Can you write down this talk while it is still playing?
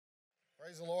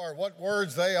Praise the Lord. What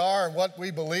words they are and what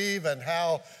we believe, and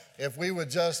how if we would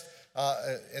just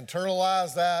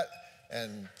internalize that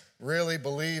and really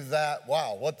believe that,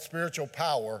 wow, what spiritual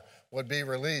power would be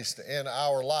released in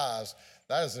our lives.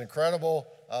 That is an incredible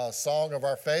song of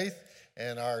our faith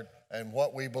and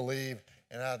what we believe.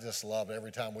 And I just love it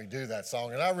every time we do that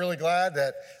song. And I'm really glad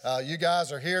that you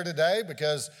guys are here today,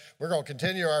 because we're going to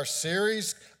continue our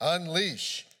series,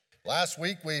 Unleash. Last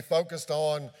week we focused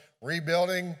on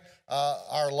rebuilding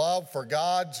our love for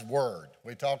God's Word.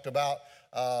 We talked about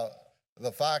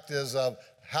the fact is of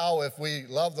how if we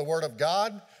love the Word of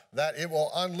God, that it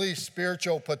will unleash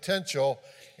spiritual potential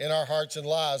in our hearts and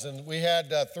lives. And we had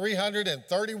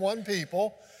 331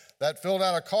 people that filled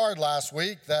out a card last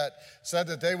week that said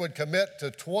that they would commit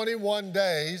to 21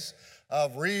 days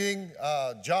of reading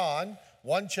John,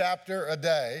 one chapter a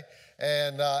day.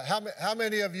 And how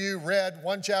many of you read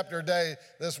one chapter a day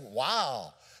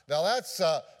Wow. Now that's,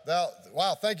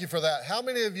 wow, thank you for that. How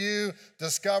many of you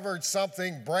discovered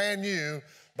something brand new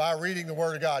by reading the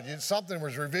Word of God? Something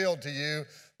was revealed to you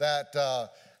that,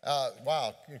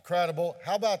 wow, incredible.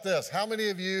 How about this? How many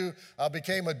of you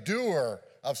became a doer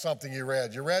of something you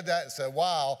read? You read that and said,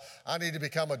 wow, I need to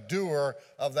become a doer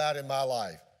of that in my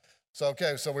life. So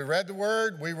we read the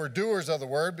Word, we were doers of the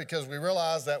Word, because we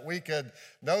realized that we could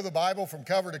know the Bible from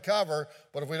cover to cover,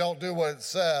 but if we don't do what it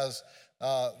says,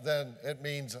 then it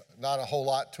means not a whole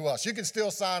lot to us. You can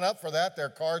still sign up for that. There are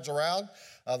cards around.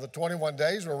 The 21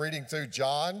 days, we're reading through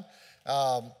John.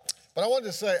 But I wanted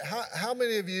to say, how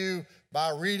many of you,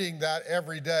 by reading that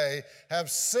every day,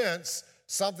 have sensed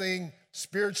something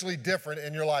spiritually different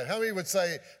in your life? How many would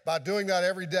say, by doing that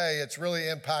every day, it's really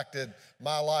impacted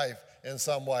my life in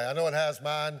some way? I know it has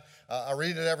mine. I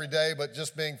read it every day, but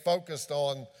just being focused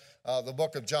on the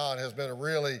book of John has been a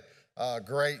really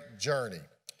great journey.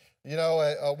 You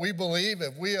know, we believe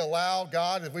if we allow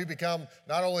God, if we become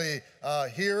not only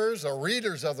hearers or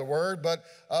readers of the Word, but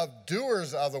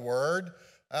doers of the Word,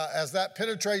 as that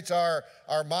penetrates our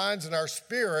minds and our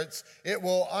spirits, it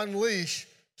will unleash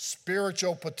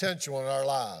spiritual potential in our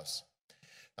lives.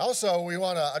 Also,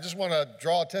 I just want to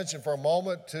draw attention for a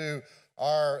moment to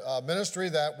our ministry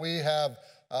that we have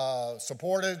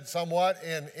supported somewhat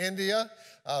in India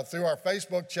through our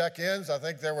Facebook check-ins. I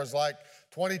think there was like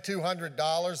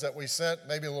 $2,200 that we sent,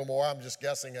 maybe a little more. I'm just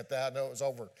guessing at that. I know it was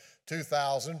over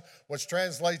 2,000, which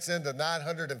translates into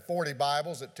 940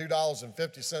 Bibles at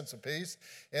 $2.50 a piece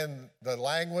in the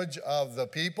language of the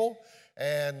people.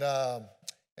 And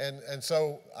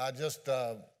so I just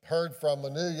heard from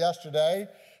Manu yesterday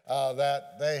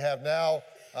that they have now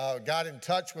got in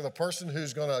touch with a person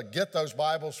who's going to get those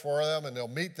Bibles for them, and they'll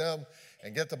meet them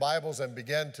and get the Bibles and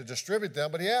begin to distribute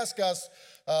them. But he asked us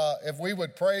if we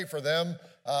would pray for them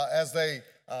as they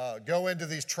go into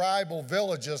these tribal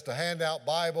villages to hand out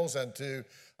Bibles and to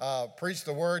preach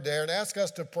the Word there, and ask us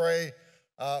to pray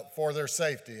for their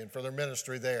safety and for their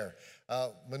ministry there.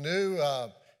 Manu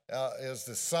is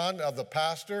the son of the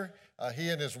pastor. He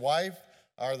and his wife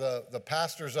are the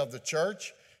pastors of the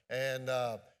church, and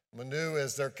Manu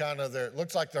is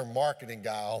looks like their marketing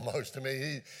guy almost to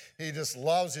me. He just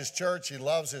loves his church, he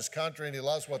loves his country, and he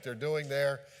loves what they're doing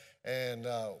there. And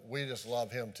we just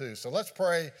love him too. So let's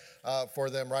pray for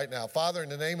them right now. Father, in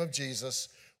the name of Jesus,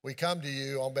 we come to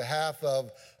you on behalf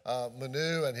of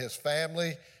Manu and his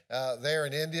family there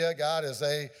in India, God, as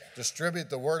they distribute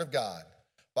the Word of God.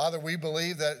 Father, we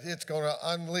believe that it's going to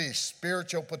unleash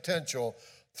spiritual potential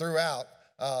throughout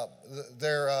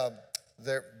their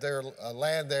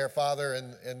land there, Father,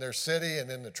 in their city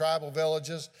and in the tribal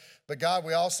villages. But God,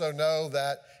 we also know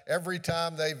that every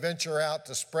time they venture out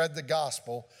to spread the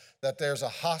gospel, that there's a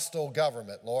hostile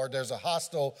government, Lord. There's a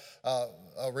hostile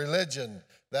religion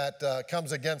that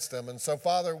comes against them. And so,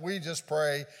 Father, we just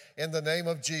pray in the name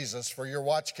of Jesus for your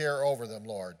watch care over them,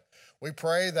 Lord. We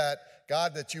pray that,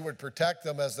 God, that you would protect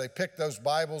them as they pick those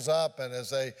Bibles up and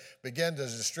as they begin to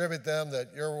distribute them,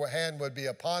 that your hand would be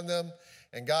upon them.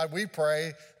 And God, we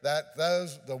pray that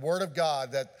the Word of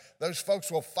God, that those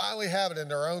folks will finally have it in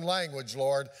their own language,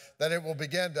 Lord, that it will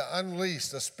begin to unleash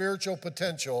the spiritual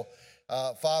potential,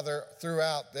 Father,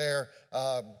 throughout their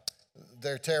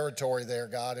territory there,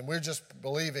 God. And we're just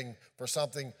believing for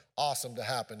something awesome to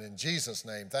happen in Jesus'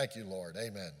 name. Thank you, Lord.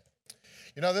 Amen.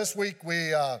 You know, this week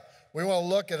we want to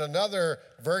look at another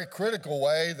very critical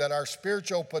way that our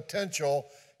spiritual potential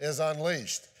is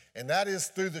unleashed, and that is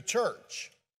through the church.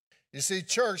 You see,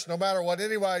 church, no matter what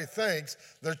anybody thinks,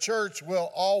 the church will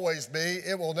always be.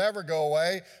 It will never go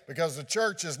away, because the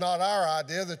church is not our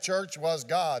idea. The church was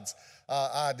God's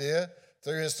idea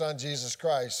through his son, Jesus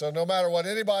Christ. So no matter what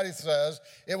anybody says,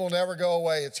 it will never go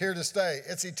away. It's here to stay.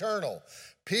 It's eternal.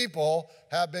 people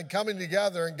have been coming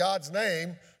together in God's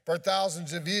name for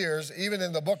thousands of years. Even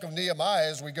in the book of Nehemiah,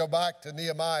 as we go back to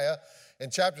Nehemiah in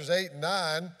chapters 8 and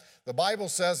 9, the Bible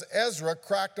says Ezra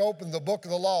cracked open the book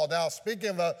of the law. Now,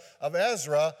 speaking of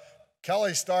Ezra,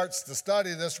 Kelly starts the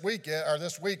study this week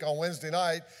on Wednesday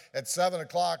night at 7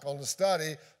 o'clock on the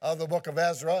study of the book of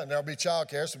Ezra, and there'll be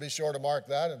childcare, so be sure to mark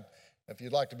that and if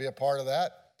you'd like to be a part of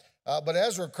that. But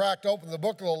Ezra cracked open the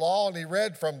book of the law, and he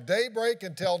read from daybreak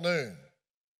until noon,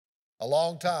 a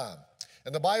long time.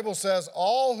 And the Bible says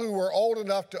all who were old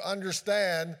enough to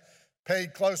understand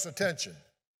paid close attention.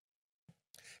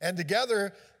 And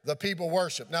together the people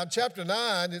worshiped. Now in chapter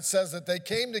 9, it says that they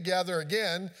came together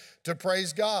again to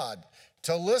praise God,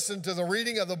 to listen to the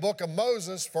reading of the book of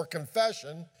Moses for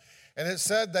confession, and it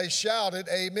said they shouted,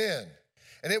 "Amen."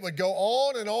 And it would go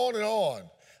on and on and on.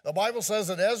 The Bible says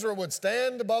that Ezra would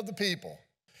stand above the people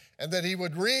and that he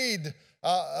would read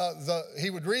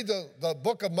the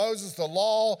book of Moses, the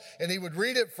law, and he would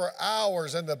read it for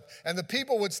hours, and the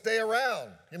people would stay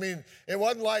around. I mean, it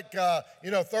wasn't like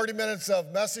 30 minutes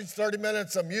of message, 30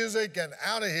 minutes of music, and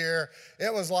out of here.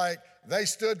 It was like they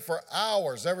stood for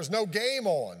hours. There was no game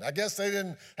on. I guess they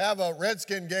didn't have a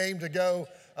Redskin game to go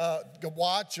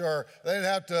watch, or they didn't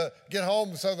have to get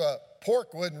home so the pork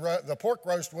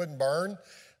roast wouldn't burn.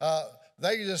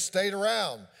 They just stayed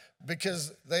around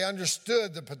because they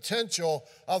understood the potential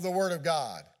of the Word of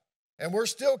God. And we're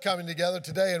still coming together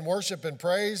today in worship and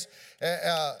praise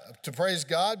to praise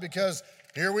God, because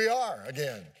here we are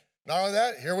again. Not only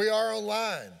that, here we are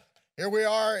online. Here we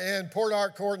are in Port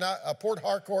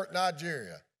Harcourt,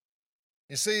 Nigeria.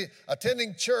 You see,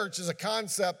 attending church is a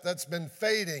concept that's been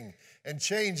fading and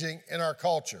changing in our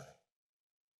culture.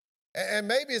 And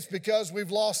maybe it's because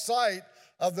we've lost sight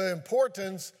of the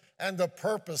importance and the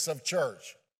purpose of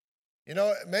church. You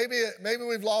know, maybe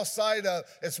we've lost sight of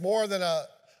it's more than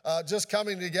just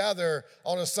coming together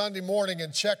on a Sunday morning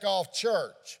and check off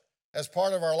church as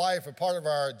part of our life, a part of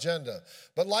our agenda.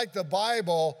 But like the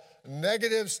Bible,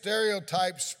 negative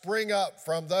stereotypes spring up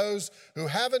from those who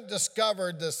haven't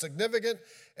discovered the significant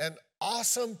and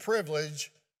awesome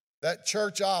privilege that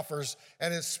church offers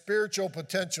and its spiritual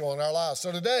potential in our lives.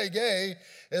 So today, Gay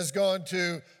is going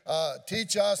to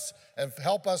teach us and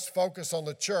help us focus on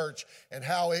the church and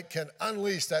how it can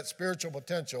unleash that spiritual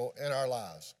potential in our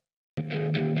lives.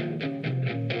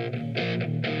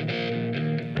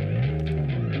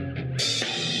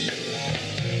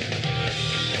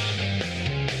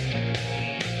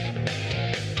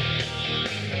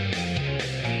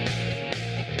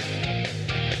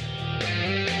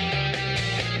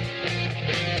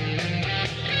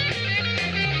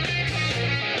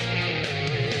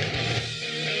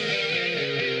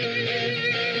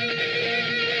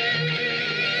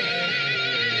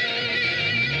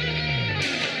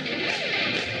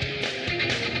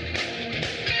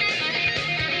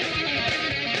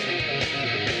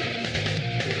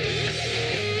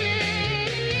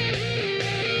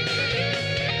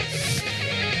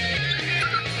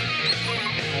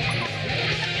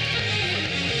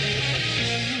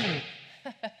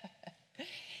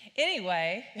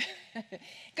 Anyway,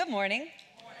 good morning.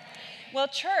 Well,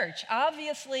 church,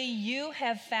 obviously you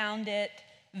have found it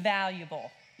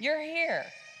valuable. You're here.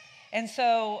 And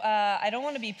so I don't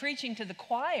want to be preaching to the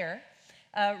choir.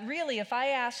 Really, if I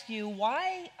asked you,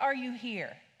 why are you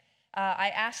here?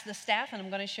 I asked the staff, and I'm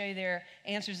going to show you their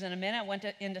answers in a minute. I went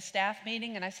into staff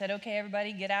meeting, and I said, okay,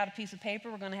 everybody, get out a piece of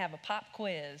paper. We're going to have a pop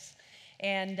quiz.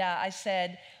 And I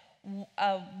said,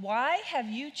 why have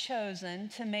you chosen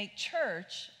to make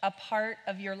church a part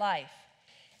of your life?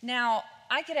 Now,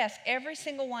 I could ask every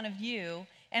single one of you,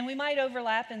 and we might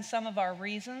overlap in some of our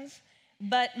reasons,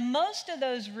 but most of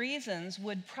those reasons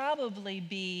would probably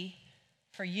be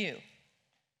for you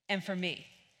and for me,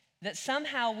 that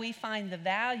somehow we find the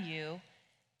value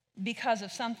because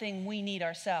of something we need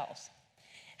ourselves.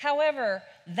 However,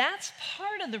 that's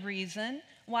part of the reason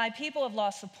why people have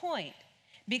lost the point.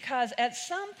 Because at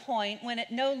some point, when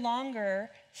it no longer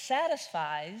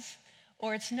satisfies,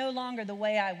 or it's no longer the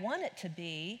way I want it to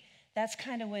be, that's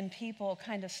kind of when people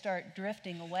kind of start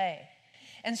drifting away.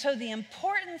 And so the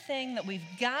important thing that we've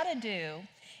got to do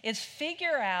is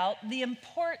figure out the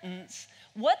importance,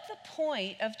 what the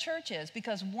point of church is.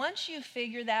 Because once you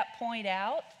figure that point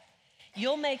out,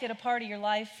 you'll make it a part of your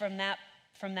life from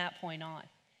that point on.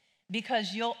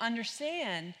 Because you'll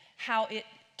understand how it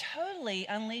totally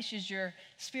unleashes your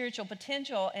spiritual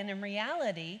potential. And in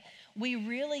reality, we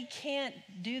really can't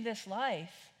do this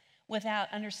life without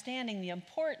understanding the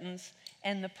importance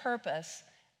and the purpose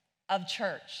of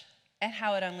church. and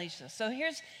how it unleashes us. So here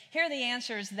are the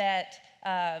answers that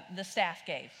the staff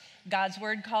gave. God's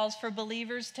word calls for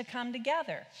believers to come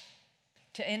together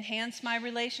to enhance my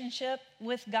relationship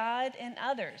with God and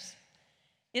others.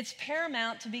 It's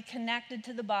paramount to be connected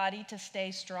to the body to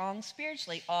stay strong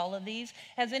spiritually. All of these.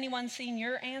 Has anyone seen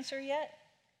your answer yet?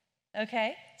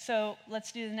 Okay, so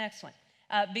let's do the next one.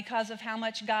 Because of how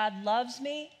much God loves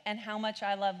me and how much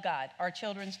I love God. Our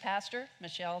children's pastor,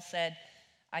 Michelle, said,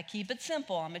 I keep it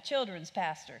simple. I'm a children's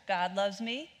pastor. God loves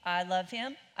me. I love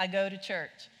him. I go to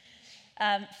church.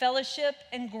 Fellowship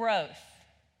and growth.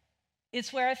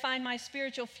 It's where I find my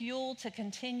spiritual fuel to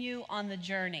continue on the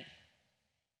journey.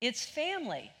 It's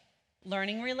family,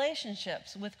 learning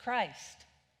relationships with Christ.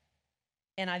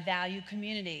 And I value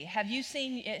community. Have you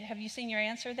seen your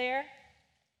answer there?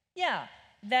 Yeah,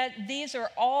 that these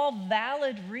are all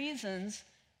valid reasons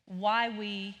why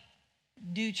we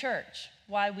do church,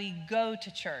 why we go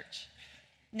to church.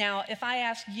 Now, if I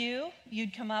ask you,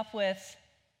 you'd come up with,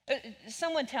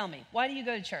 someone tell me, why do you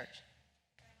go to church?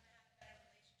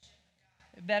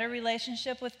 A better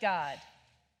relationship with God.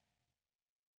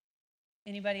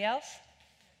 Anybody else?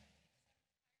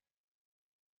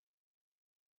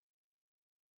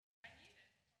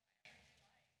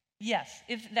 Yes,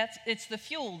 it's the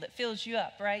fuel that fills you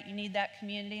up, right? You need that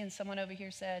community, and someone over here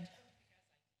said,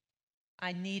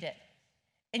 I need it.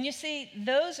 And you see,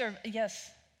 those are,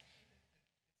 yes.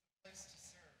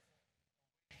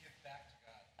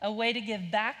 A way to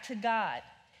give back to God.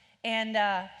 And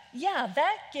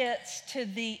that gets to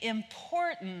the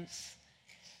importance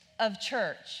of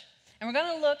church. And we're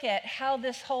going to look at how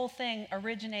this whole thing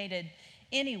originated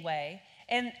anyway.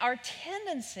 And our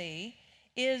tendency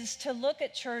is to look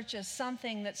at church as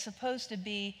something that's supposed to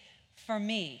be for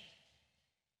me.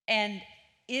 And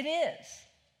it is.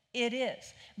 It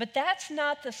is. But that's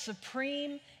not the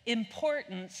supreme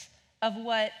importance of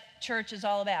what church is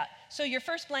all about. So your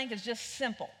first blank is just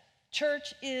simple.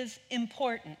 Church is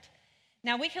important.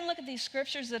 Now we can look at these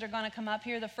scriptures that are going to come up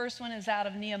here. The first one is out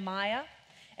of Nehemiah.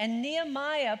 And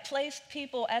Nehemiah placed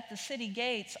people at the city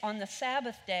gates on the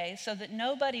Sabbath day so that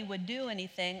nobody would do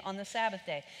anything on the Sabbath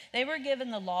day. They were given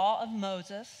the law of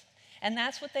Moses, and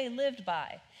that's what they lived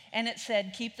by. And it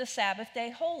said, keep the Sabbath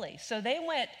day holy. So they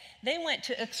went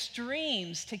to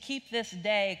extremes to keep this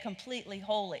day completely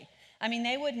holy. I mean,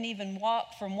 they wouldn't even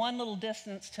walk from one little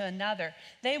distance to another.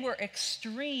 They were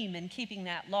extreme in keeping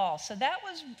that law. So that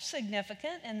was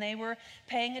significant, and they were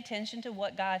paying attention to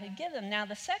what God had given them. Now,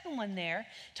 the second one there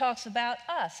talks about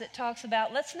us. It talks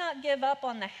about let's not give up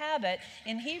on the habit.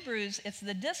 In Hebrews, it's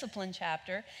the discipline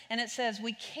chapter, and it says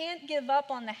we can't give up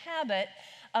on the habit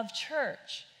of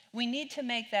church. We need to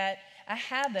make that a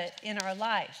habit in our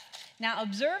life. Now,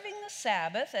 observing the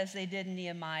Sabbath, as they did in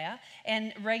Nehemiah,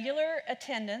 and regular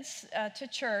attendance to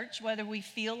church, whether we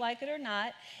feel like it or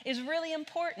not, is really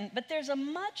important. But there's a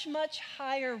much, much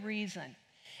higher reason.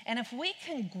 And if we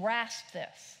can grasp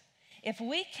this, if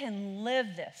we can live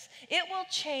this, it will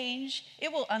change,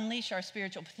 it will unleash our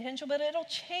spiritual potential, but it'll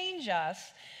change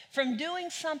us from doing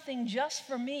something just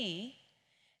for me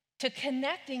to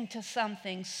connecting to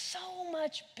something so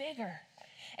much bigger.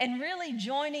 And really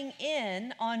joining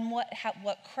in on what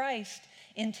Christ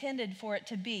intended for it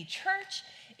to be. Church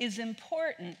is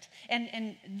important.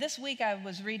 And this week I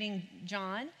was reading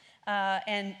John,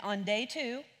 and on day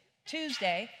 2,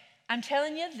 Tuesday, I'm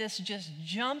telling you, this just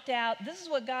jumped out. This is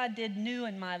what God did new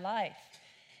in my life.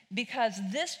 Because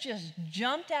this just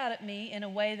jumped out at me in a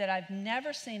way that I've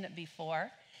never seen it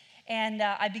before. And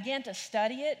I began to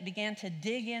study it, began to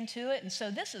dig into it. And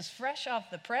so this is fresh off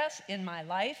the press in my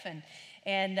life, and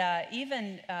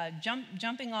even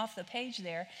jumping off the page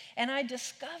there. And I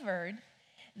discovered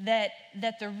that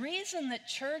the reason that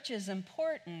church is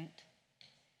important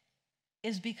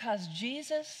is because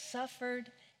Jesus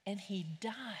suffered and he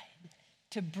died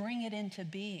to bring it into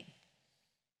being.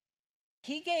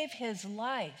 He gave his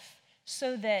life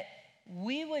so that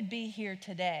we would be here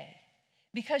today.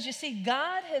 Because you see,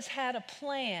 God has had a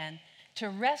plan to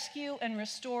rescue and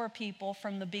restore people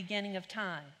from the beginning of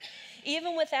time.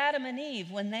 Even with Adam and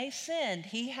Eve, when they sinned,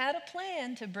 he had a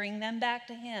plan to bring them back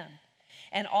to him.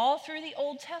 And all through the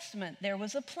Old Testament, there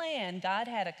was a plan. God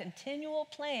had a continual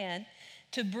plan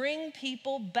to bring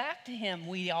people back to him.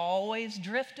 We always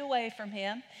drift away from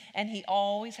him, and he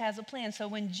always has a plan. So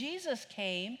when Jesus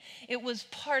came, it was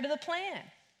part of the plan.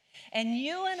 And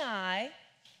you and I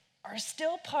are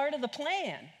still part of the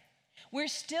plan. We're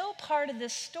still part of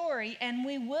this story, and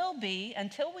we will be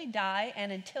until we die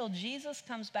and until Jesus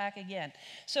comes back again.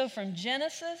 So from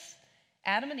Genesis,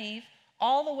 Adam and Eve,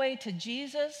 all the way to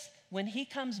Jesus, when he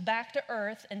comes back to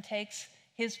earth and takes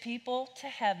his people to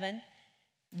heaven,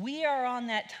 We are on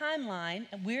that timeline,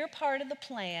 and we're part of the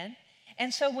plan.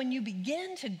 And so when you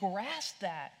begin to grasp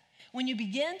that, when you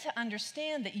begin to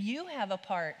understand that you have a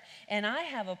part and I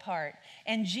have a part,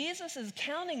 and Jesus is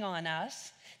counting on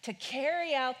us to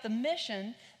carry out the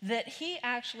mission that he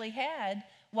actually had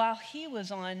while he was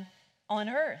on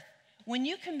earth. When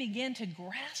you can begin to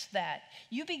grasp that,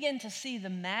 you begin to see the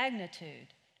magnitude.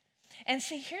 And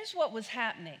see, here's what was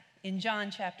happening in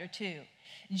John chapter 2.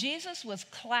 Jesus was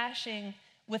clashing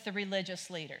with the religious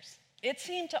leaders. It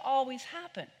seemed to always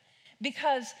happen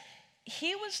because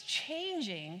he was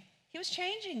changing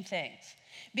things,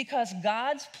 because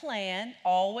God's plan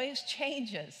always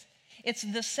changes. It's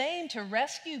the same to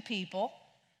rescue people,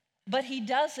 but he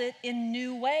does it in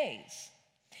new ways.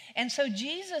 And so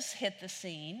Jesus hit the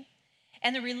scene,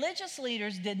 and the religious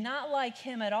leaders did not like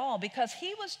him at all because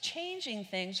he was changing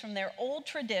things from their old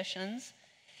traditions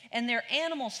and their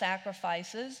animal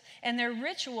sacrifices and their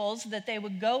rituals that they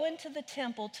would go into the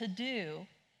temple to do.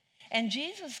 And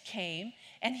Jesus came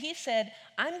and he said,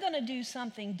 I'm going to do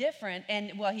something different.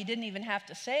 And well, he didn't even have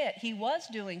to say it. He was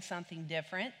doing something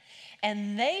different.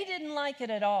 And they didn't like it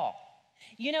at all.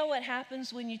 You know what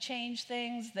happens when you change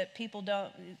things that people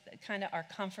don't kind of are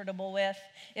comfortable with?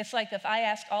 It's like if I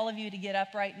ask all of you to get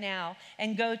up right now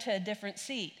and go to a different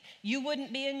seat, you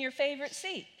wouldn't be in your favorite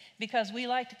seat because we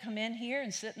like to come in here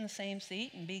and sit in the same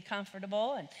seat and be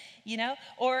comfortable, and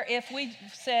or if we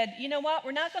said, you know what,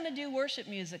 we're not going to do worship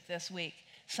music this week,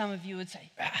 some of you would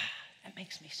say, that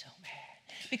makes me so mad.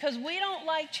 Because we don't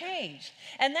like change.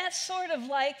 And that's sort of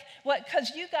like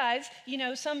because you guys,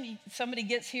 somebody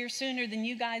gets here sooner than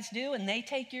you guys do and they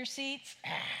take your seats.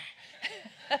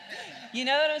 You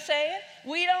know what I'm saying?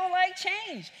 We don't like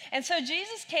change. And so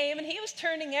Jesus came and he was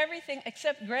turning everything,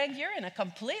 except Greg, you're in a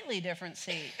completely different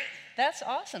seat. That's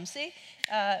awesome. See?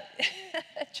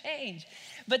 Change.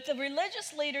 But the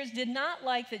religious leaders did not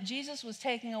like that Jesus was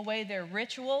taking away their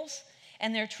rituals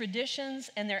and their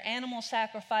traditions and their animal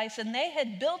sacrifice. And they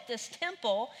had built this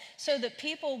temple so that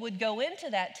people would go into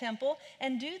that temple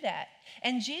and do that.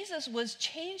 And Jesus was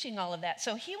changing all of that.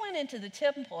 So he went into the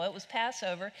temple. It was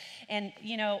Passover. And,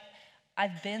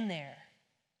 I've been there.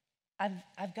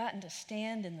 I've gotten to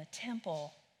stand in the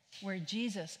temple where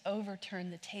Jesus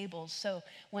overturned the tables. So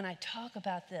when I talk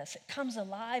about this, it comes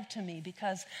alive to me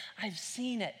because I've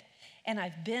seen it. And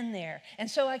I've been there. And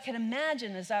so I could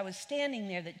imagine as I was standing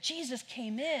there that Jesus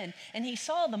came in and he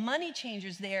saw the money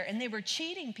changers there and they were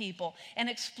cheating people and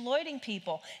exploiting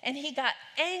people. And he got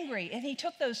angry and he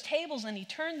took those tables and he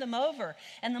turned them over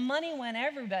and the money went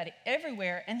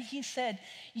everywhere. And he said,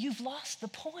 you've lost the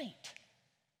point.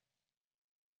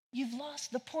 You've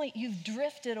lost the point. You've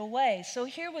drifted away. So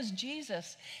here was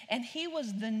Jesus and he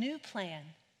was the new plan.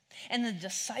 And the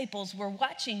disciples were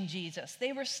watching Jesus.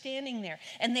 They were standing there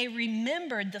and they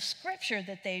remembered the scripture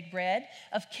that they'd read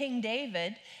of King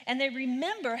David. And they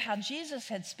remember how Jesus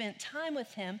had spent time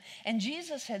with him. And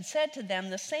Jesus had said to them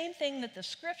the same thing that the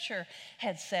scripture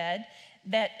had said,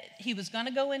 that he was going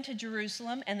to go into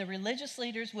Jerusalem and the religious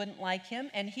leaders wouldn't like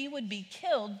him and he would be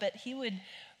killed, but he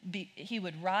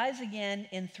would rise again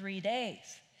in 3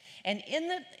 days. And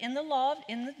in the law,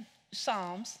 in the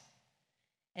Psalms,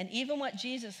 and even what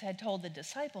Jesus had told the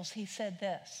disciples, he said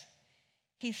this.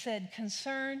 He said,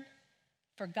 concern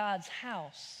for God's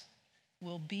house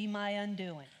will be my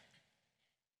undoing.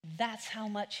 That's how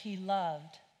much he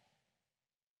loved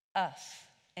us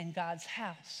and God's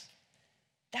house.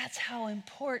 That's how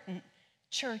important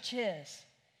church is,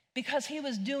 because he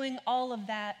was doing all of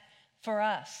that for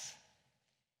us.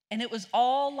 And it was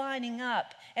all lining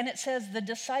up. And it says the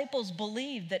disciples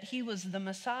believed that he was the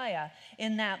Messiah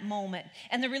in that moment.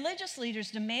 And the religious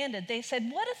leaders demanded, they said,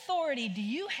 what authority do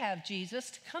you have, Jesus,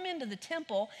 to come into the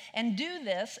temple and do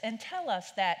this and tell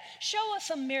us that? Show us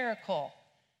a miracle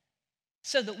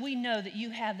so that we know that you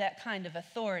have that kind of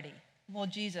authority. Well,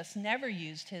 Jesus never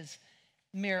used his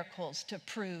miracles to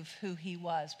prove who he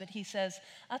was. But he says,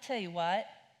 I'll tell you what,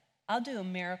 I'll do a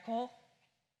miracle.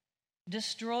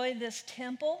 Destroy this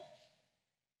temple,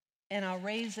 and I'll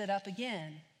raise it up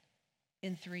again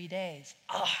in 3 days.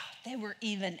 They were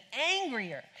even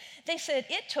angrier. They said,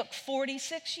 it took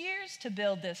 46 years to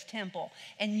build this temple,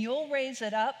 and you'll raise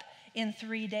it up in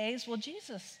 3 days. Well,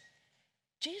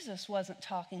 Jesus wasn't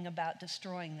talking about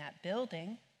destroying that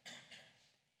building.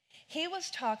 He was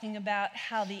talking about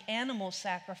how the animal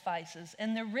sacrifices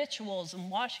and the rituals and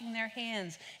washing their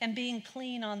hands and being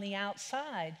clean on the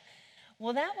outside,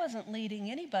 well, that wasn't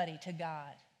leading anybody to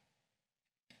God.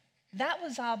 That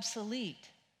was obsolete.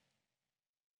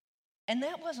 And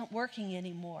that wasn't working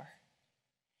anymore.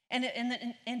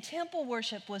 And temple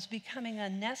worship was becoming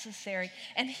unnecessary.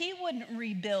 And he wouldn't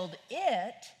rebuild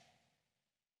it.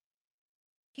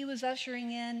 He was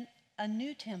ushering in a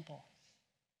new temple,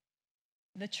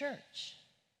 the church,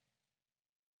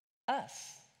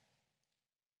 us.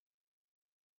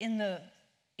 In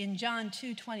John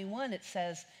 2:21, it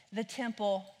says, the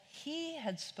temple he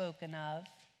had spoken of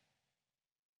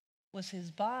was his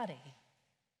body.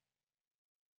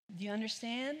 Do you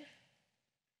understand?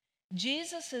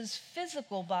 Jesus'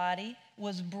 physical body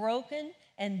was broken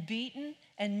and beaten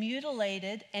and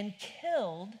mutilated and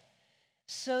killed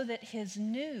so that his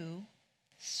new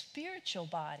spiritual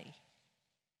body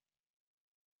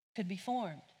could be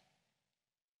formed.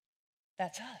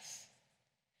 That's us.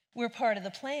 We're part of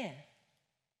the plan.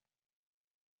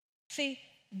 See,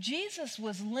 Jesus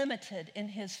was limited in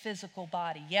his physical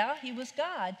body. Yeah, he was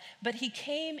God, but he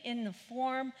came in the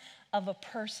form of a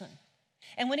person.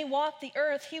 And when he walked the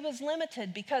earth, he was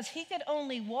limited because he could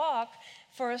only walk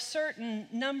for a certain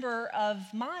number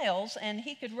of miles, and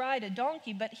he could ride a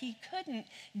donkey, but he couldn't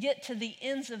get to the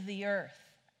ends of the earth.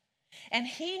 And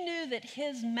he knew that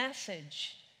his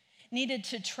message needed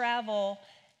to travel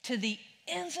to the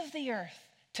ends of the earth,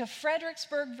 to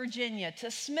Fredericksburg, Virginia, to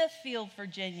Smithfield,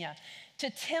 Virginia, to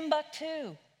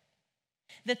Timbuktu.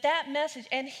 That message,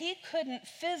 and he couldn't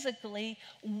physically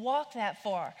walk that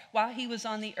far. While he was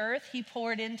on the earth, he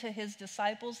poured into his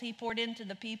disciples, he poured into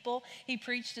the people, he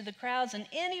preached to the crowds, and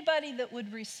anybody that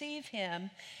would receive him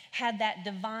had that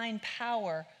divine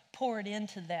power poured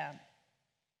into them.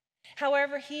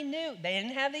 However, he knew they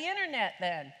didn't have the internet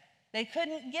then. They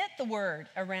couldn't get the word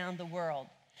around the world.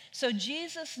 So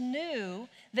Jesus knew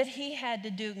that he had to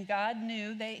do, and God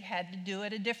knew they had to do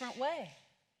it a different way.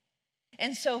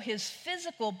 And so his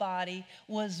physical body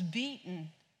was beaten.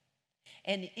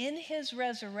 And in his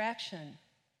resurrection,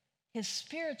 his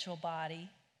spiritual body,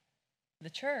 the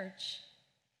church,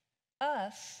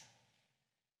 us,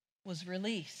 was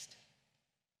released.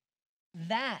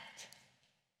 That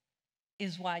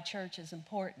is why church is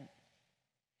important.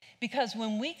 Because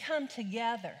when we come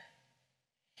together,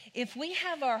 if we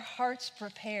have our hearts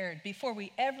prepared before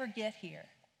we ever get here,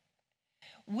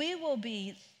 we will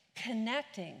be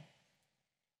connecting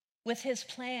with his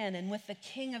plan and with the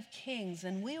King of Kings,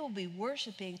 and we will be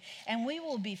worshiping, and we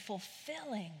will be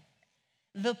fulfilling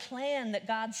the plan that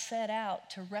God set out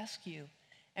to rescue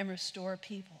and restore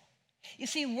people. You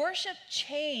see, worship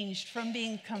changed from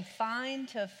being confined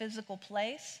to a physical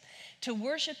place to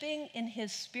worshiping in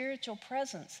his spiritual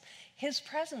presence. His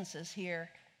presence is here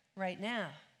right now,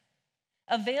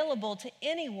 available to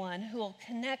anyone who will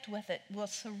connect with it, will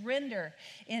surrender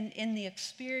in the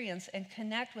experience and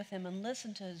connect with him and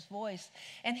listen to his voice.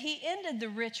 And he ended the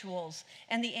rituals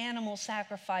and the animal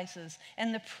sacrifices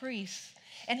and the priests,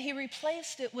 and he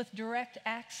replaced it with direct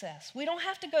access. We don't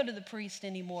have to go to the priest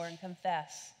anymore and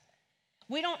confess.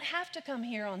 We don't have to come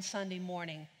here on Sunday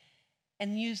morning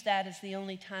and use that as the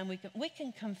only time we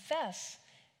can confess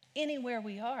anywhere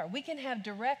we are. We can have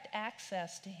direct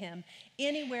access to him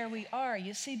anywhere we are.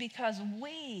 You see, because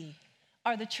we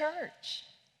are the church.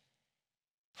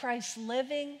 Christ's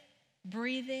living,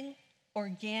 breathing,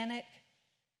 organic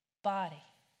body.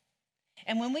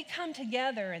 And when we come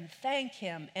together and thank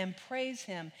him and praise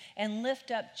him and lift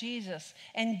up Jesus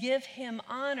and give him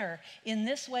honor in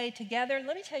this way together,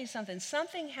 let me tell you something.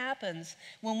 Something happens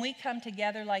when we come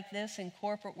together like this in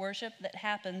corporate worship that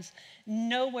happens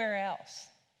nowhere else.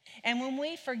 And when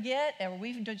we forget or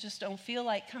we just don't feel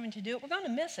like coming to do it, we're going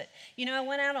to miss it. You know, I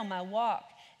went out on my walk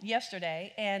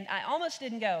yesterday and I almost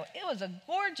didn't go. It was a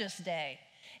gorgeous day.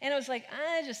 And it was like,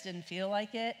 I just didn't feel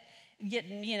like it,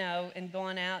 getting, and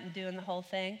going out and doing the whole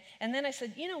thing. And then I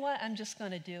said, you know what? I'm just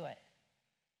going to do it.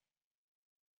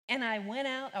 And I went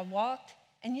out, I walked,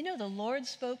 and the Lord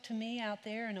spoke to me out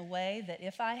there in a way that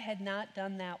if I had not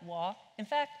done that walk, in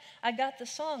fact, I got the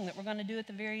song that we're going to do at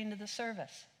the very end of the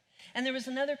service. And there was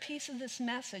another piece of this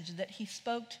message that he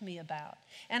spoke to me about.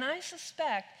 And I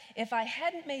suspect if I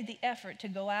hadn't made the effort to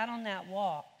go out on that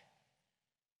walk,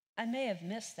 I may have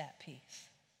missed that piece.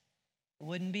 It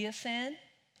wouldn't be a sin.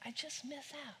 I just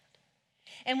miss out.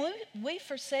 And when we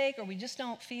forsake, or we just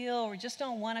don't feel, or we just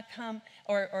don't want to come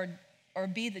or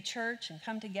be the church and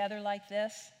come together like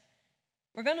this,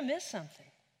 we're going to miss something.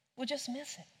 We'll just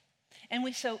miss it. And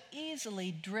we so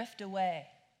easily drift away.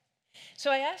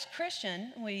 So I asked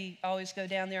Christian, we always go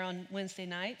down there on Wednesday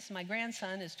nights. My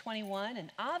grandson is 21,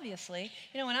 and obviously,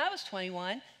 when I was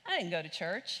 21, I didn't go to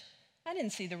church. I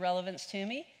didn't see the relevance to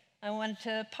me. I wanted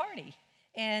to party.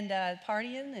 And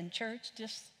partying and church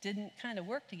just didn't kind of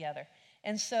work together.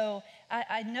 And so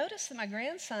I noticed that my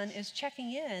grandson is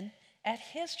checking in at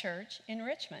his church in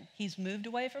Richmond. He's moved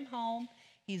away from home.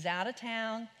 He's out of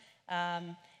town.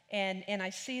 And I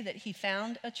see that he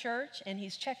found a church, and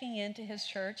he's checking into his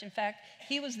church. In fact,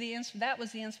 that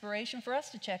was the inspiration for us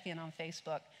to check in on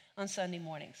Facebook on Sunday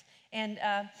mornings. And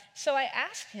so I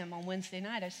asked him on Wednesday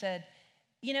night, I said,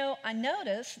 you know, I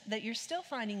noticed that you're still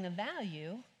finding the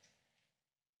value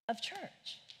of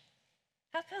church.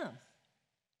 How come?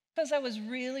 Because I was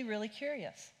really, really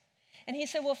curious. And he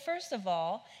said, well, first of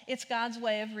all, it's God's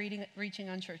way of reaching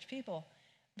unchurched people.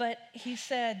 But he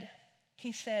said,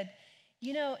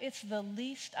 you know, it's the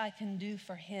least I can do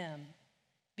for him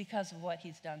because of what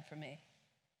he's done for me.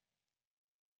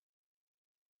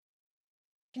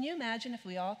 Can you imagine if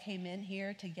we all came in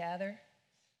here together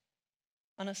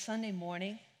on a Sunday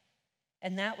morning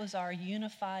and that was our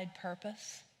unified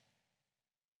purpose?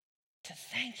 To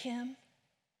thank him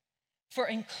for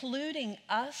including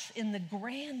us in the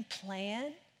grand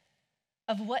plan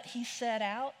of what he set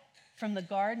out from the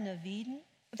Garden of Eden.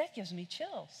 That gives me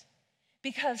chills,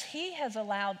 because he has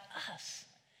allowed us,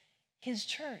 his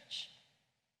church,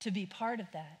 to be part of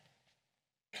that.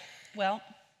 Well,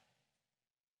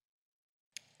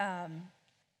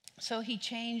 so he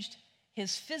changed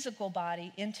his physical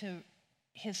body into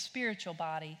his spiritual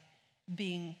body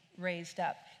being raised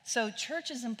up. So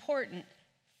church is important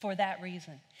for that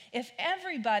reason. If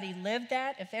everybody lived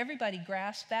that, if everybody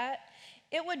grasped that,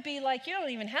 it would be like you don't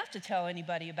even have to tell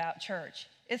anybody about church.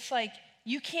 It's like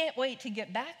you can't wait to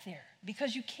get back there,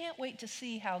 because you can't wait to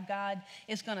see how God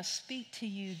is going to speak to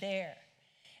you there.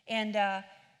 And,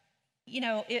 you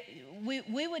know,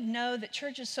 we would know that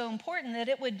church is so important that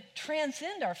it would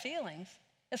transcend our feelings.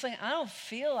 It's like, I don't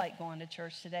feel like going to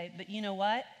church today, but you know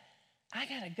what? I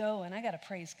got to go and I got to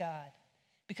praise God,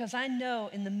 because I know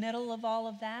in the middle of all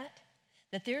of that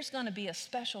there's going to be a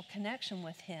special connection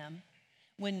with him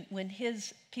when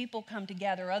his people come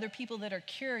together, other people that are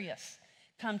curious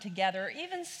come together, or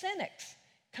even cynics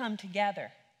come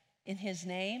together in his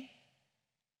name.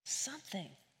 Something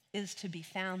is to be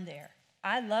found there.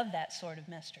 I love that sort of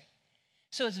mystery.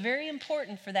 So it's very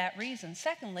important for that reason.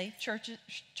 Secondly,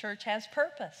 church has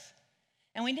purpose.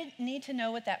 And we need to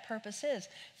know what that purpose is.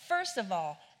 First of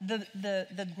all,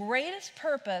 the greatest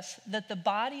purpose that the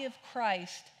body of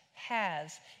Christ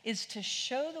has is to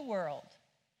show the world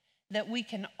that we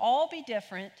can all be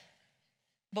different,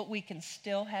 but we can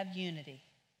still have unity.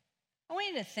 I want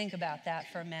you to think about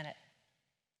that for a minute.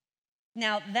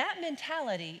 Now, that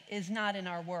mentality is not in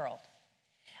our world.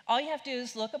 All you have to do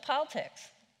is look at politics.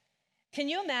 Can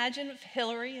you imagine if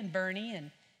Hillary and Bernie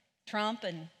and Trump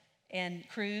and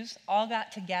Cruz all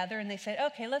got together and they said,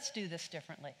 okay, let's do this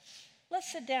differently.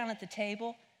 Let's sit down at the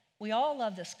table. We all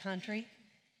love this country.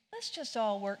 Let's just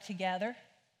all work together.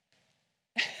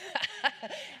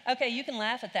 Okay, you can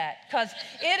laugh at that, because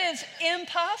it is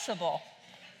impossible.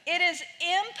 It is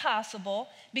impossible,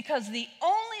 because the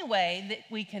only way that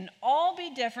we can all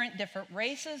be different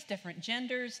races, different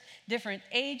genders, different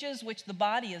ages, which the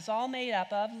body is all made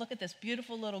up of. Look at this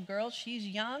beautiful little girl. She's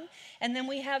young. And then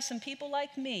we have some people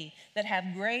like me that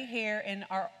have gray hair and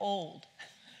are old.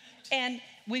 And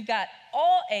we've got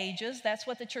all ages. That's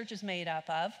what the church is made up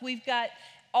of. We've got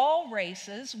all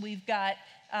races. We've got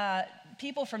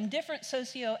people from different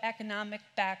socioeconomic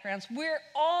backgrounds. We're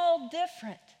all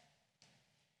different.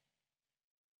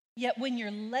 Yet when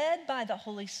you're led by the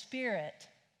Holy Spirit,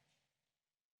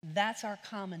 that's our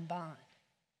common bond.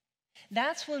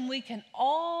 That's when we can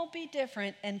all be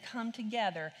different and come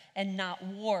together and not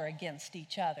war against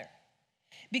each other.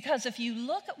 Because if you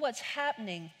look at what's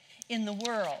happening in the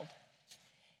world,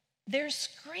 they're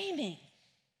screaming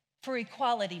for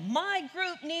equality. My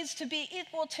group needs to be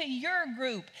equal to your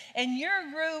group, and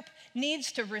your group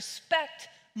needs to respect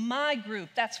my group.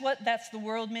 That's the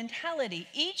world mentality.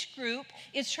 Each group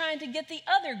is trying to get the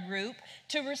other group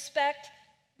to respect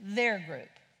their group.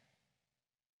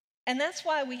 And that's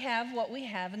why we have what we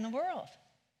have in the world.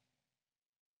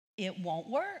 It won't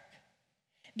work,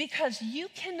 because you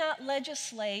cannot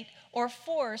legislate or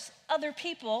force other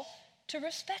people to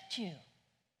respect you.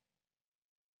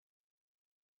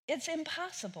 It's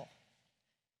impossible.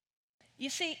 You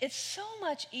see, it's so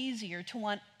much easier to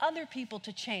want other people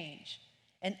to change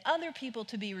and other people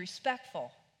to be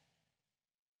respectful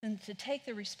than to take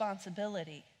the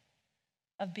responsibility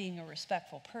of being a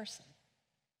respectful person,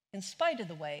 in spite of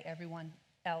the way everyone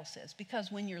else is.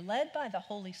 Because when you're led by the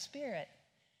Holy Spirit,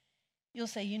 you'll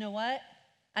say, you know what?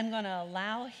 I'm going to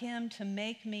allow him to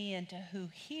make me into who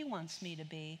he wants me to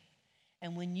be.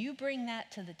 And when you bring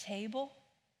that to the table,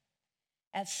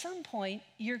 at some point,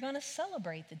 you're going to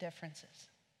celebrate the differences.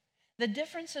 The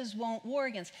differences won't war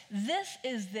against. This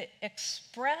is the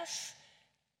express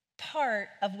part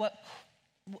of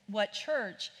what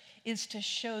church is to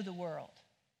show the world.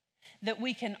 that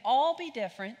we can all be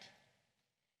different.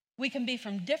 We can be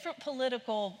from different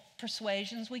political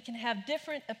persuasions. We can have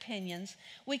different opinions.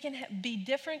 We can be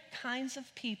different kinds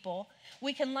of people.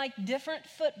 We can like different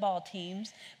football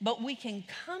teams, but we can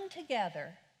come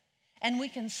together and we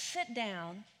can sit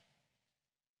down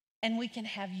and we can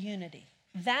have unity.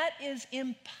 That is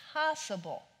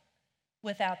impossible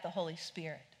without the Holy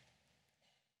Spirit.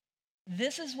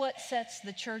 This is what sets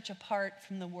the church apart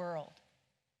from the world: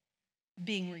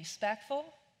 being respectful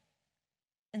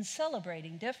and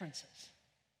celebrating differences.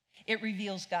 It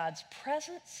reveals God's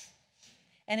presence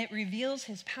and it reveals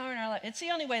his power in our life. It's the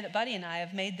only way that Buddy and I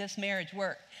have made this marriage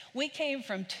work. We came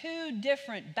from two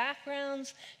different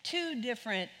backgrounds, two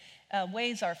different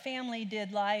ways our family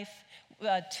did life,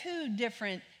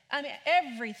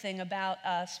 everything about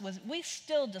us we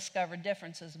still discovered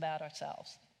differences about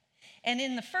ourselves. And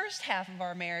in the first half of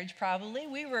our marriage, probably,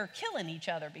 we were killing each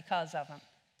other because of them.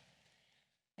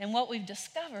 And what we've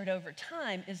discovered over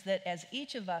time is that as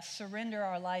each of us surrender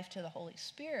our life to the Holy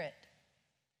Spirit,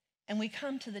 and we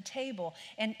come to the table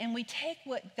and we take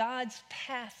what God's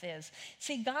path is.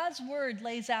 See, God's word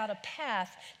lays out a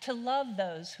path to love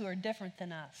those who are different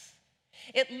than us.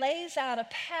 It lays out a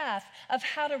path of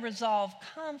how to resolve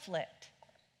conflict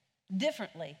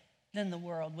differently than the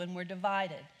world when we're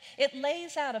divided. It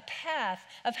lays out a path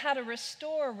of how to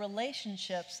restore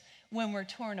relationships when we're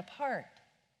torn apart.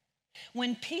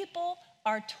 When people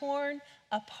are torn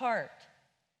apart,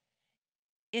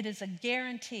 it is a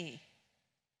guarantee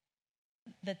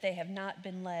that they have not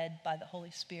been led by the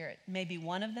Holy Spirit. Maybe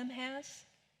one of them has,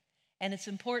 and it's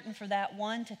important for that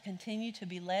one to continue to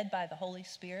be led by the Holy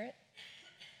Spirit.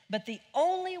 But the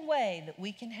only way that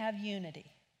we can have unity,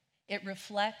 it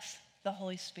reflects the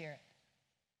Holy Spirit.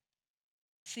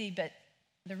 See, but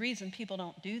the reason people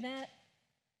don't do that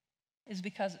is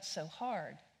because it's so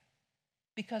hard,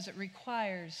 because it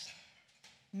requires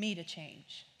me to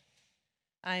change.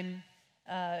 I'm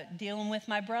dealing with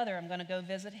my brother. I'm going to go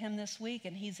visit him this week,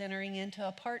 and he's entering into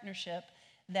a partnership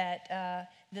that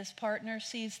this partner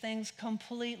sees things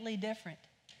completely different.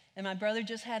 And my brother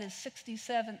just had his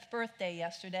 67th birthday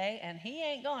yesterday, and he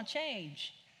ain't going to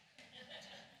change.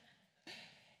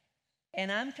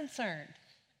 And I'm concerned.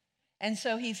 And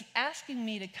so he's asking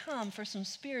me to come for some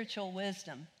spiritual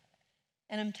wisdom.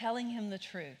 And I'm telling him the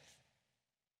truth.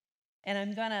 And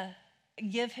I'm going to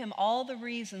give him all the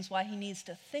reasons why he needs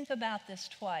to think about this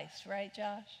twice. Right,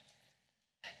 Josh?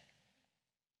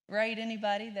 Right,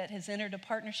 anybody that has entered a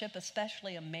partnership,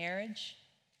 especially a marriage?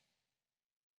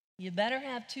 You better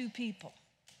have two people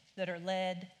that are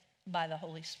led by the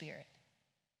Holy Spirit.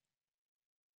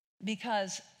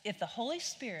 Because if the Holy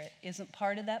Spirit isn't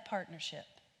part of that partnership,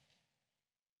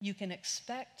 you can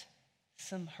expect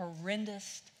some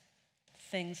horrendous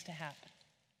things to happen.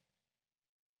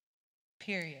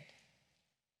 Period.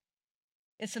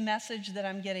 It's a message that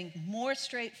I'm getting more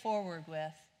straightforward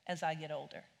with as I get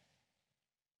older.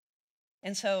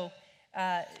 And so,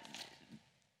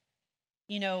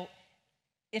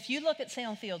 if you look at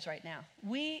Salem Fields right now,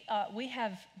 we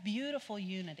have beautiful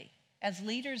unity. As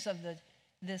leaders of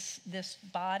this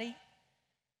body,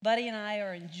 Buddy and I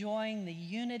are enjoying the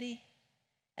unity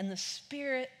and the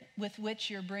spirit with which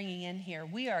you're bringing in here.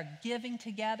 We are giving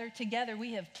together. Together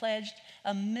we have pledged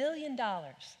 $1 million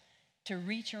to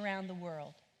reach around the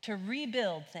world, to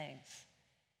rebuild things.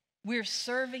 We're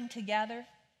serving together.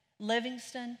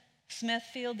 Livingston,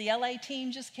 Smithfield, the LA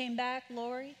team just came back,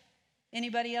 Lori.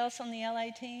 Anybody else on the LA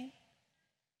team?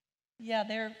 Yeah,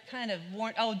 they're kind of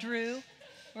worn. Oh, Drew,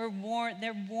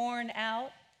 they're worn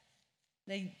out.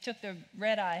 They took the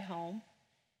red eye home.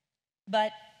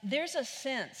 But there's a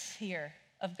sense here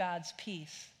of God's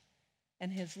peace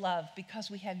and his love because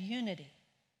we have unity.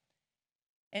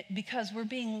 Because we're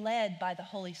being led by the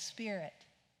Holy Spirit.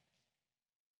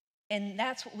 And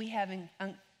that's what we have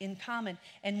in common.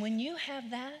 And when you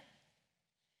have that,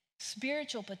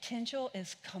 spiritual potential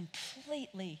is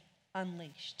completely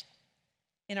unleashed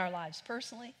in our lives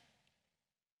personally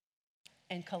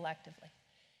and collectively.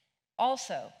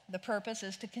 Also, the purpose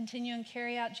is to continue and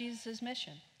carry out Jesus'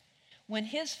 mission. When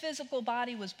his physical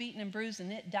body was beaten and bruised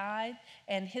and it died,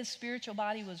 and his spiritual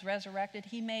body was resurrected,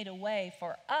 he made a way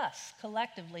for us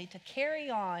collectively to carry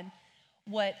on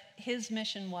what his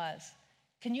mission was.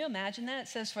 Can you imagine that? It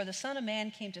says, for the Son of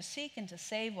Man came to seek and to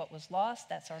save what was lost.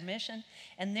 That's our mission.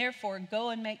 And therefore, go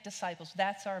and make disciples.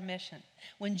 That's our mission.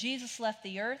 When Jesus left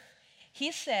the earth,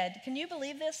 he said, can you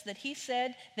believe this? That he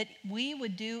said that we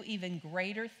would do even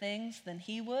greater things than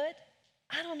he would?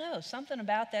 I don't know, something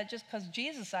about that, just because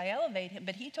Jesus, I elevate him.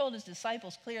 But he told his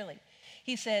disciples clearly,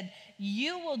 He said,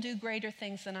 you will do greater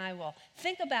things than I will.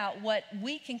 Think about what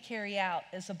we can carry out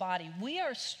as a body. We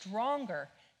are stronger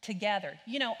together.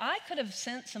 You know, I could have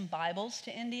sent some Bibles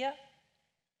to India,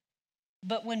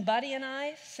 but when Buddy and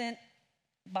I sent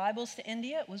Bibles to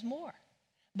India, it was more.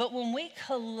 But when we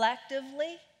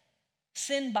collectively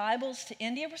send Bibles to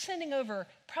India, we're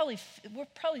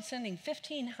probably sending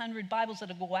 1,500 Bibles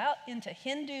that will go out into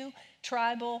Hindu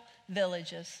tribal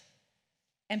villages.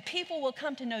 And people will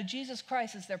come to know Jesus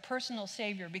Christ as their personal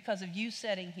Savior because of you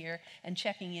sitting here and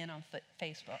checking in on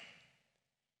Facebook.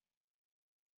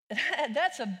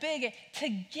 That's a big,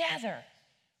 together,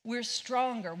 we're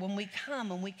stronger when we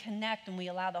come and we connect and we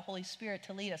allow the Holy Spirit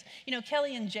to lead us. You know,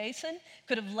 Kelly and Jason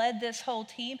could have led this whole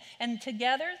team, and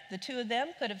together, the two of them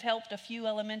could have helped a few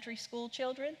elementary school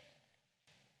children.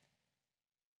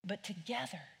 But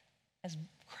together, as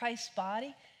Christ's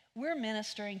body, we're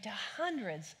ministering to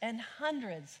hundreds and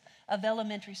hundreds of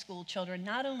elementary school children,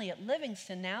 not only at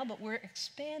Livingston now, but we're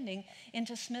expanding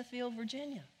into Smithville,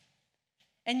 Virginia.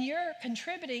 And you're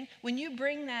contributing, when you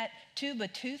bring that tube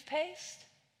of toothpaste,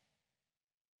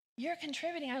 you're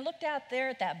contributing. I looked out there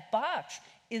at that box.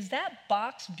 Is that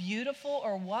box beautiful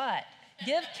or what?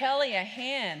 Give Kelly a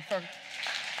hand for...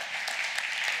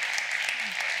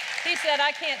 He said,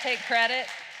 I can't take credit.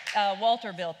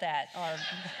 Walter built that.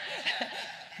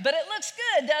 But it looks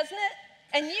good, doesn't it?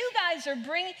 And you guys are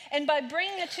bringing, and by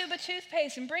bringing a tube of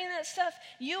toothpaste and bringing that stuff,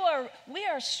 we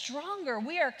are stronger.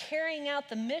 We are carrying out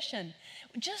the mission.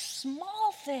 Just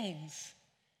small things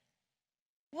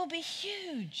will be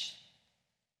huge.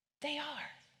 They are.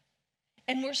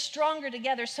 And we're stronger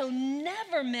together. So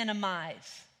never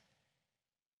minimize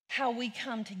how we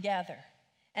come together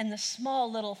and the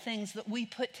small little things that we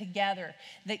put together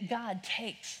that God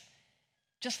takes,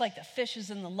 just like the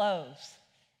fishes and the loaves,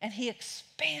 and he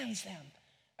expands them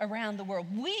around the world.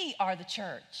 We are the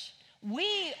church.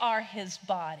 We are his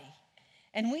body.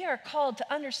 And we are called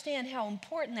to understand how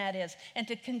important that is and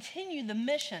to continue the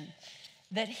mission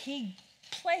that he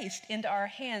placed into our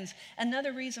hands.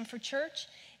 Another reason for church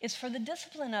is for the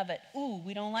discipline of it. Ooh,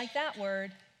 we don't like that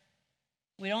word.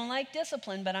 We don't like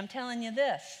discipline, but I'm telling you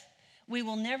this. We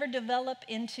will never develop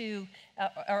into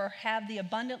or have the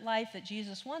abundant life that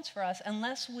Jesus wants for us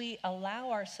unless we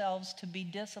allow ourselves to be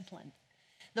disciplined.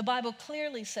 The Bible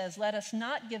clearly says, let us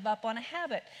not give up on a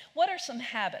habit. What are some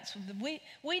habits?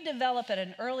 We develop at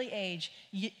an early age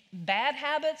bad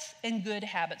habits and good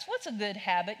habits. What's a good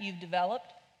habit you've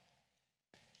developed?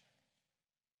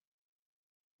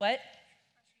 What?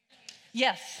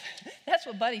 Yes, that's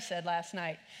what Buddy said last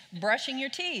night. Brushing your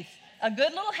teeth. A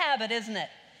good little habit, isn't it?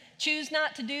 Choose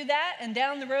not to do that, and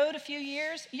down the road a few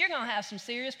years, you're going to have some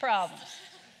serious problems.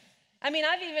 I mean,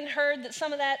 I've even heard that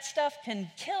some of that stuff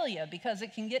can kill you because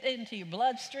it can get into your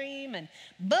bloodstream, and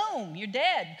boom, you're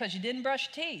dead because you didn't brush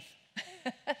your teeth.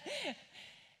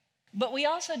 But we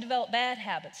also develop bad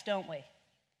habits, don't we?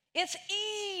 It's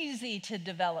easy to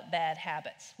develop bad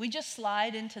habits. We just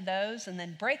slide into those, and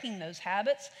then breaking those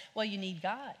habits, well, you need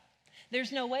God.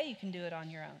 There's no way you can do it on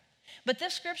your own. But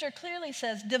this scripture clearly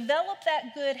says, develop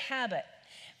that good habit.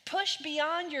 Push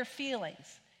beyond your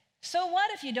feelings. So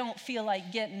what if you don't feel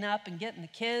like getting up and getting the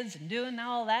kids and doing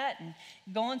all that and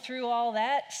going through all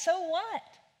that? So what?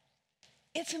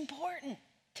 It's important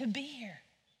to be here.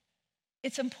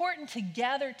 It's important to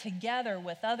gather together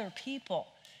with other people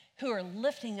who are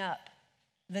lifting up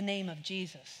the name of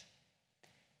Jesus.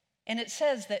 And it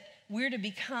says that we're to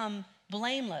become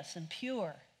blameless and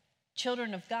pure,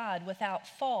 children of God without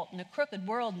fault in a crooked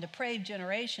world and depraved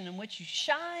generation in which you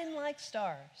shine like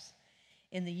stars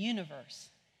in the universe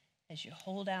as you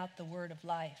hold out the word of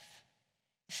life.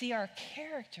 See, our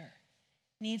character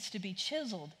needs to be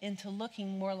chiseled into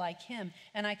looking more like him.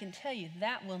 And I can tell you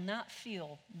that will not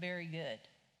feel very good.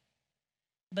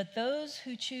 But those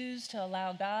who choose to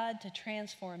allow God to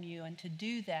transform you and to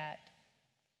do that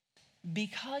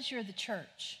because you're the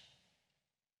church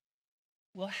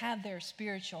will have their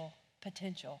spiritual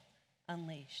potential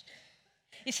unleashed.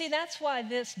 You see, that's why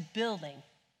this building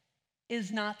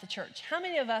is not the church. How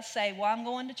many of us say, well, I'm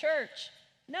going to church?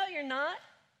 No, you're not.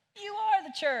 You are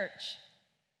the church.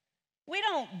 We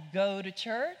don't go to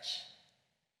church.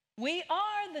 We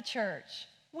are the church.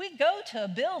 We go to a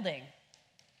building.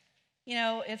 You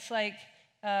know, it's like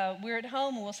we're at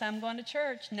home and we'll say, I'm going to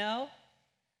church. No,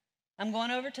 I'm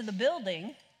going over to the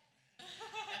building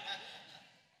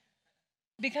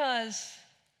because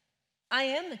I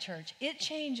am the church. It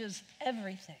changes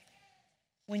everything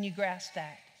when you grasp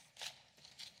that.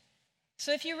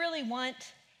 So if you really want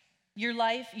your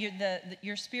life,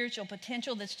 your spiritual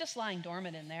potential that's just lying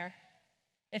dormant in there,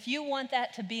 if you want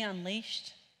that to be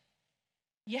unleashed,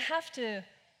 you have to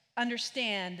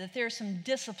understand that there's some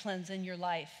disciplines in your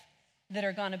life that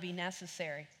are going to be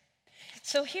necessary.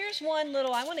 So here's one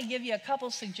little, I want to give you a couple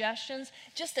suggestions,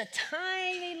 just a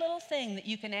tiny little thing that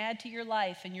you can add to your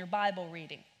life in your Bible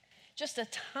reading. Just a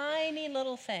tiny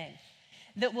little thing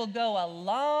that will go a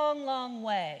long, long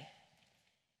way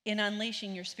in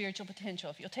unleashing your spiritual potential.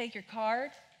 If you'll take your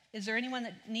card, is there anyone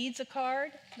that needs a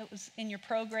card that was in your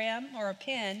program or a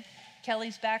pen?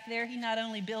 Kelly's back there. He not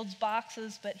only builds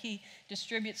boxes, but he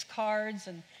distributes cards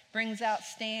and brings out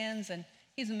stands, and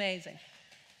he's amazing.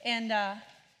 And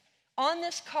on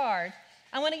this card,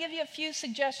 I want to give you a few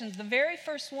suggestions. The very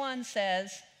first one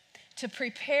says, to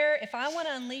prepare, if I want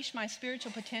to unleash my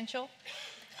spiritual potential,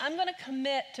 I'm going to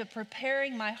commit to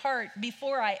preparing my heart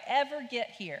before I ever get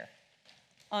here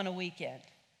on a weekend.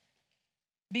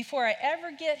 Before I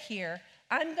ever get here,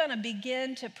 I'm going to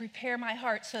begin to prepare my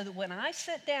heart so that when I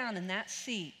sit down in that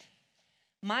seat,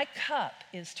 my cup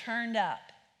is turned up.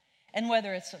 And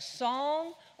whether it's a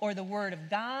song or the Word of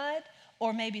God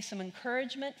or maybe some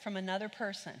encouragement from another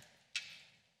person,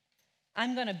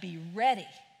 I'm going to be ready.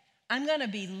 I'm going to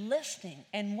be listening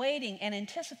and waiting and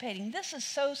anticipating. This is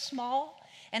so small.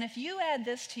 And if you add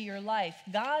this to your life,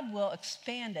 God will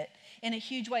expand it in a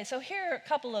huge way. So here are a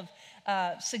couple of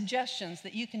suggestions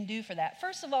that you can do for that.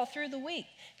 First of all, through the week,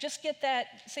 just get that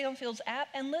Salem Fields app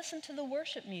and listen to the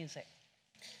worship music.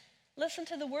 Listen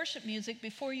to the worship music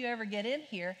before you ever get in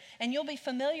here, and you'll be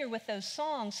familiar with those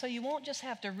songs, so you won't just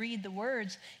have to read the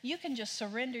words. You can just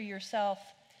surrender yourself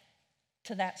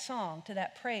to that song, to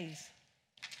that praise.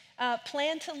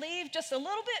 Plan to leave just a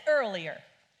little bit earlier.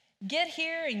 Get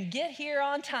here and get here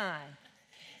on time.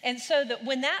 And so that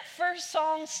when that first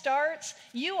song starts,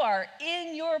 you are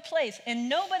in your place and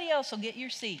nobody else will get your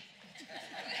seat.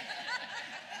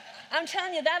 I'm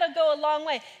telling you, that'll go a long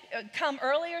way. Come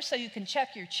earlier so you can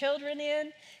check your children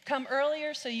in. Come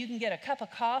earlier so you can get a cup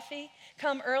of coffee.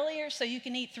 Come earlier so you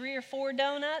can eat 3 or 4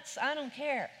 donuts. I don't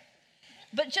care.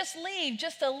 But just leave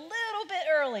just a little bit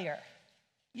earlier.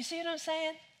 You see what I'm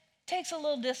saying? Takes a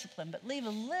little discipline, but leave a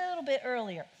little bit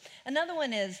earlier. Another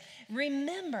one is,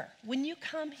 remember, when you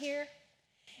come here,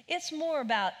 it's more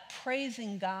about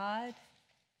praising God,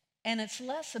 and it's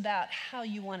less about how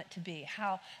you want it to be,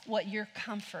 what your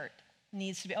comfort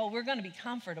needs to be. Oh, we're going to be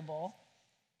comfortable.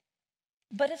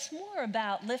 But it's more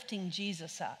about lifting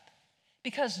Jesus up,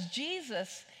 because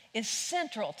Jesus is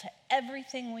central to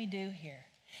everything we do here.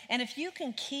 And if you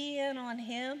can key in on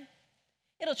him,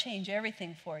 it'll change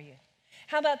everything for you.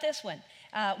 How about this one?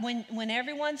 When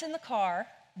everyone's in the car,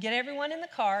 get everyone in the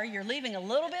car. You're leaving a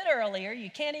little bit earlier. You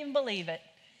can't even believe it.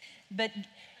 But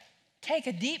take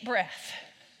a deep breath.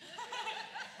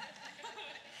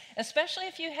 Especially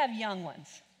if you have young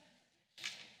ones.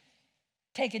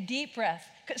 Take a deep breath.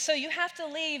 So you have to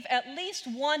leave at least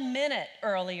 1 minute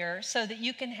earlier so that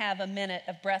you can have a minute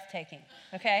of breathtaking,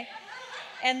 okay?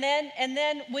 And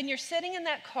then when you're sitting in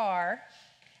that car,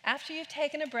 after you've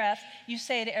taken a breath, you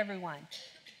say to everyone,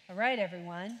 all right,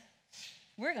 everyone,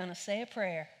 we're going to say a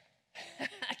prayer.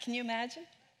 Can you imagine?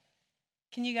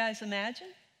 Can you guys imagine?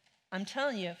 I'm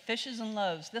telling you, fishes and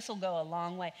loaves, this will go a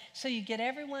long way. So you get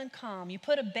everyone calm. You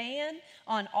put a ban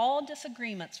on all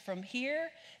disagreements from here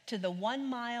to the 1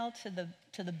 mile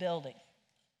to the building.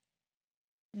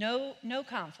 No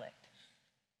conflict.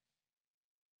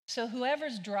 So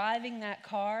whoever's driving that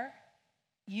car,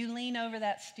 you lean over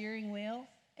that steering wheel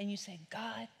and you say,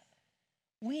 God,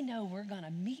 we know we're going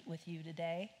to meet with you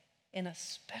today in a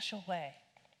special way.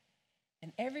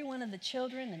 And every one of the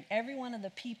children and every one of the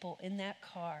people in that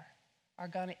car are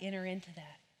going to enter into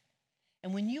that.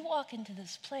 And when you walk into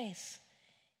this place,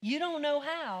 you don't know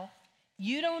how,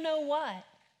 you don't know what,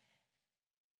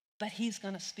 but he's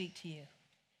going to speak to you.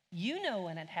 You know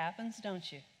when it happens,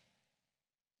 don't you?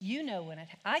 You know when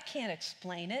I can't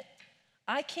explain it.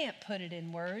 I can't put it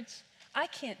in words. I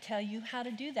can't tell you how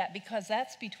to do that, because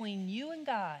that's between you and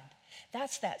God.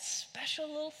 That's that special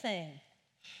little thing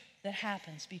that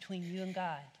happens between you and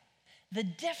God. The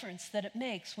difference that it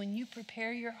makes when you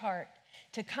prepare your heart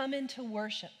to come into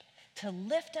worship, to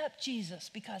lift up Jesus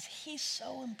because he's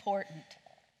so important.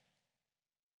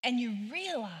 And you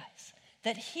realize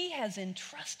that he has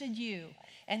entrusted you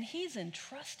and he's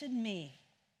entrusted me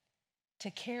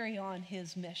to carry on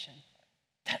his mission.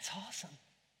 That's awesome.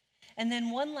 And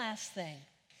then one last thing.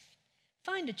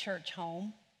 Find a church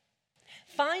home.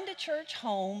 Find a church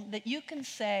home that you can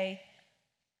say,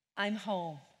 I'm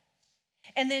home.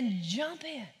 And then jump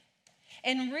in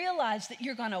and realize that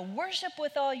you're going to worship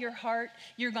with all your heart.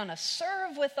 You're going to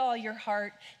serve with all your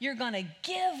heart. You're going to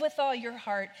give with all your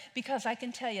heart, because I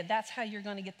can tell you that's how you're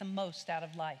going to get the most out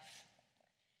of life.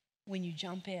 when you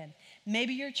jump in.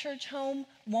 Maybe your church home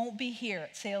won't be here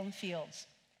at Salem Fields.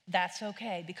 That's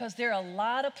okay, because there are a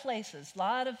lot of places, a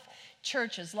lot of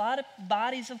churches, a lot of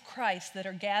bodies of Christ that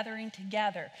are gathering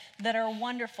together that are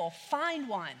wonderful. Find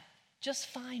one. Just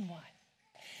find one.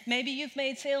 Maybe you've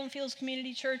made Salem Fields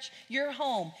Community Church your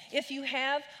home. If you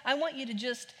have, I want you to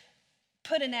just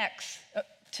put an X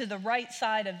to the right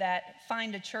side of that,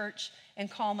 find a church and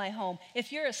call my home.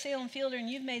 If you're a Salem Fielder and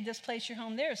you've made this place your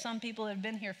home, there are some people that have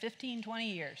been here 15,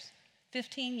 20 years,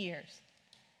 15 years.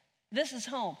 This is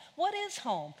home. What is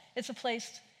home? It's a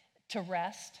place to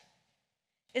rest.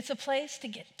 It's a place to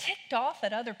get ticked off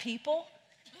at other people,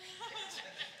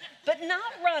 but not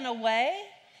run away.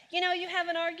 You know, you have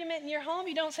an argument in your home,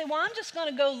 you don't say, well, I'm just going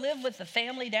to go live with the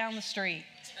family down the street.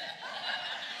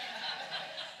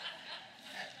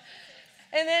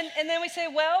 And then we say,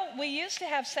 well, we used to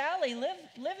have Sally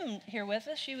living here with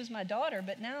us. She was my daughter,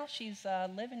 but now she's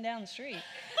living down the street.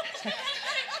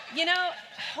 You know,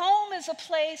 home is a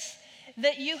place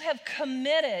that you have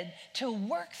committed to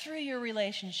work through your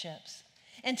relationships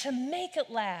and to make it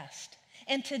last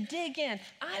and to dig in.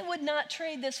 I would not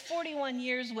trade this 41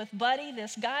 years with Buddy,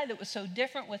 this guy that was so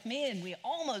different with me, and we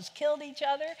almost killed each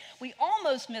other. We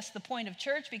almost missed the point of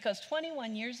church because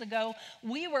 21 years ago,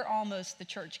 we were almost the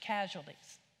church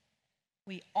casualties.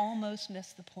 We almost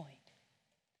missed the point.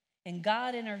 And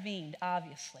God intervened,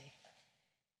 obviously.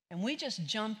 And we just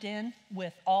jumped in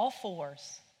with all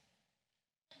fours.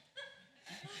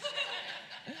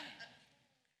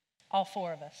 All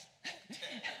four of us.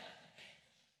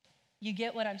 You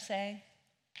get what I'm saying?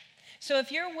 So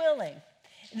if you're willing,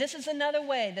 this is another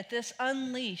way that this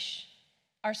unleash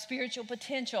our spiritual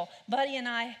potential. Buddy and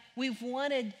I, we've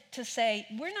wanted to say,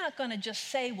 we're not going to just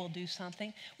say we'll do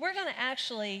something. We're going to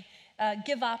actually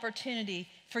give opportunity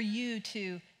for you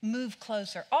to move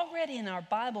closer. Already in our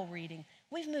Bible reading,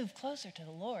 we've moved closer to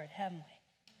the Lord, haven't we?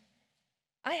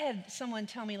 I had someone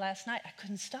tell me last night, I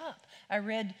couldn't stop. I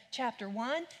read chapter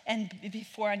 1, and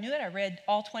before I knew it, I read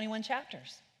all 21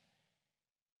 chapters.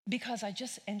 Because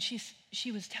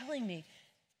she was telling me,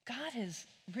 God has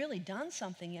really done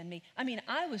something in me. I mean,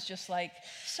 I was just like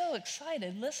so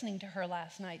excited listening to her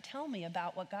last night tell me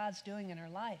about what God's doing in her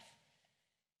life.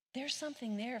 There's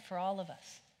something there for all of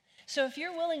us. So if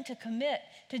you're willing to commit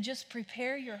to just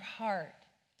prepare your heart,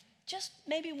 just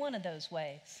maybe one of those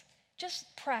ways,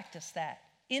 just practice that.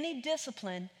 Any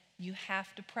discipline, you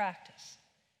have to practice.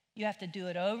 You have to do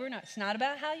it over. No, it's not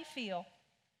about how you feel.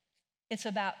 It's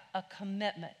about a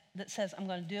commitment that says, I'm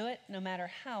going to do it no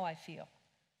matter how I feel.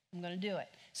 I'm going to do it.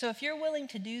 So if you're willing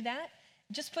to do that,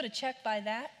 just put a check by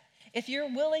that. If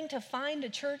you're willing to find a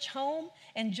church home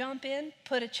and jump in,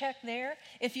 put a check there.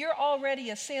 If you're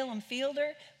already a Salem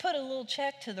Fielder, put a little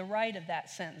check to the right of that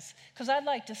sentence, because I'd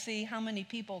like to see how many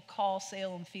people call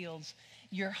Salem Fields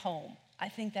your home. I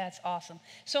think that's awesome.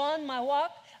 So on my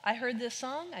walk, I heard this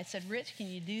song. I said, Rich, can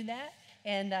you do that?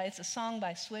 And it's a song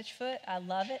by Switchfoot. I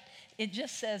love it. It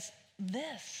just says,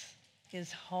 this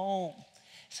is home.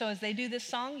 So as they do this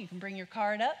song, you can bring your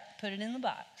card up, put it in the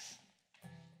box.